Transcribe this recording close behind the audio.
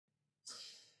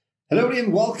Hello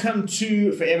and welcome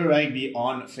to Forever Rugby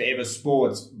on Forever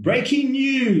Sports. Breaking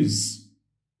news!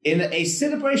 In a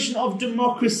celebration of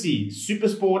democracy,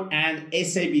 SuperSport and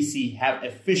SABC have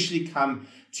officially come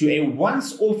to a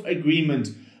once-off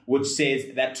agreement which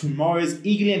says that tomorrow's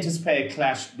eagerly anticipated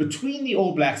clash between the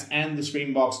All Blacks and the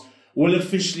Springboks will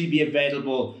officially be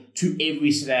available to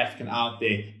every South African out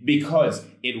there because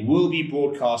it will be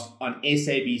broadcast on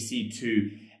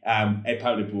SABC2. A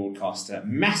public broadcaster.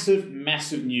 Massive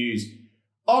news.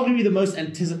 Arguably the most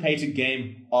anticipated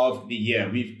game of the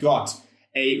year. We've got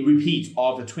a repeat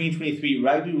of the 2023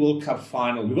 Rugby World Cup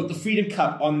final. We've got the Freedom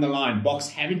Cup on the line.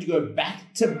 Boks having to go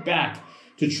back to back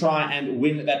to try and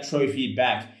win that trophy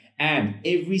back. And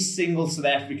every single South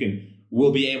African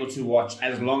will be able to watch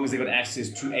as long as they've got access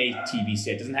to a TV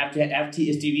set. Doesn't have to have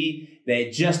TSTV.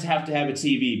 They just have to have a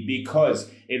TV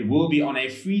because it will be on a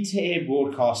free-to-air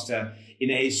broadcaster in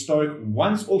a historic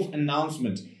once-off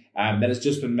announcement that has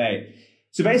just been made.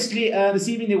 So basically, this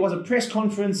evening there was a press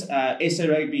conference, SA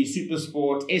Rugby,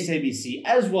 SuperSport, SABC,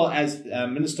 as well as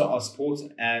Minister of Sport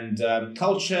and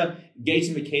Culture,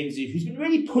 Gaten McKenzie, who's been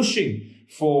really pushing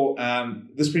for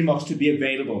the Springboks to be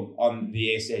available on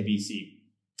the SABC.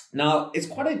 Now, it's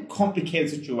quite a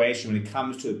complicated situation when it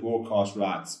comes to the broadcast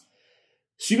rights.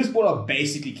 SuperSport are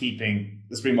basically keeping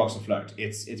the Springboks afloat.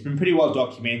 It's been pretty well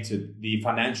documented, the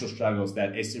financial struggles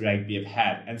that SA Rugby have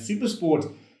had. And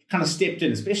SuperSport kind of stepped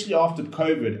in, especially after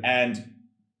COVID, and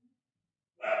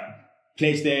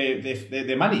pledged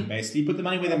their money, basically, put the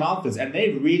money where their mouth is. And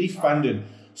they've really funded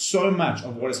so much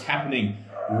of what is happening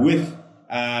with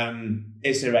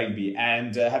SA Rugby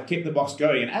and have kept the Boks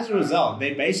going. And as a result,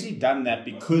 they've basically done that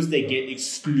because they get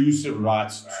exclusive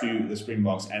rights to the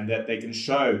Springboks and that they can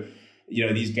show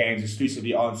these games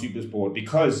exclusively on SuperSport,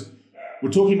 because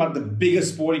we're talking about the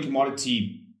biggest sporting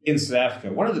commodity in South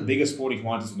Africa, one of the biggest sporting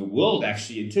commodities in the world,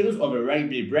 actually, in terms of a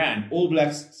rugby brand. All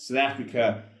Blacks, South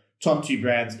Africa, top two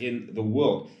brands in the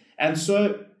world. And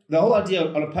so the whole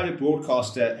idea on a public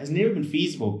broadcaster has never been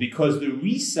feasible because the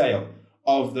resale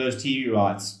of those TV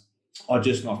rights are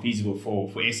just not feasible for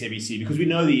SABC, because we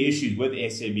know the issues with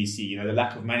SABC, the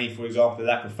lack of money, for example, the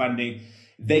lack of funding.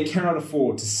 They cannot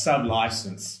afford to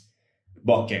sub-license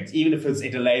Bok games, even if it's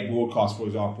a delayed broadcast, for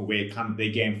example, where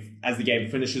as the game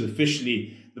finishes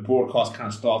officially, the broadcast kind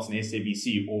of starts in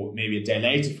SABC, or maybe a day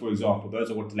later, for example.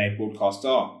 Those are what delayed broadcasts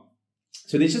are.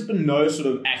 So there's just been no sort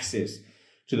of access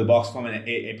to the Boks from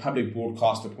a public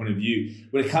broadcaster point of view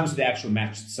when it comes to the actual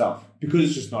match itself, because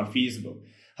it's just not feasible.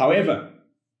 However,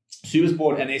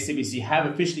 SuperSport and SABC have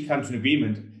officially come to an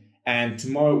agreement, and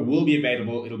tomorrow will be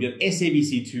available. It'll be on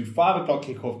SABC2, 5 o'clock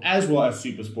kickoff, as well as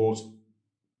SuperSport,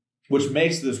 which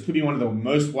makes this could be one of the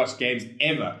most watched games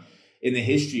ever in the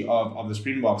history of the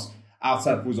Springboks,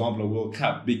 outside, for example, a World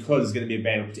Cup, because it's going to be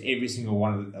available to every single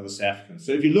one of the South Africans.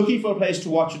 So if you're looking for a place to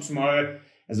watch it tomorrow,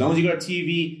 as long as you've got a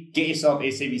TV, get yourself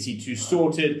SABC2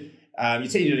 sorted. You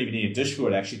say you don't even need a dish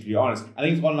for it, actually, to be honest. I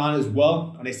think it's online as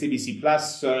well on SABC+.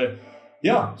 So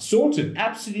yeah, sorted,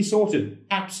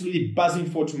 absolutely buzzing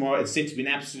for tomorrow. It's set to be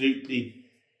an absolutely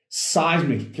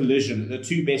seismic collision. The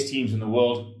two best teams in the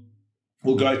world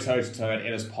will go toe-to-toe at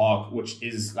Ellis Park, which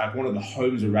is like one of the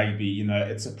homes of rugby.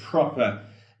 It's a proper,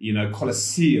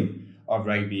 coliseum of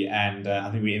rugby. And I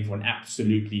think we're in for an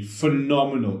absolutely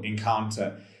phenomenal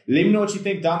encounter. Let me know what you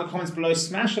think down in the comments below.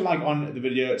 Smash a like on the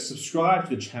video. Subscribe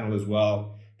to the channel as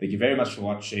well. Thank you very much for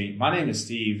watching. My name is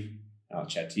Steve. I'll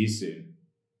chat to you soon.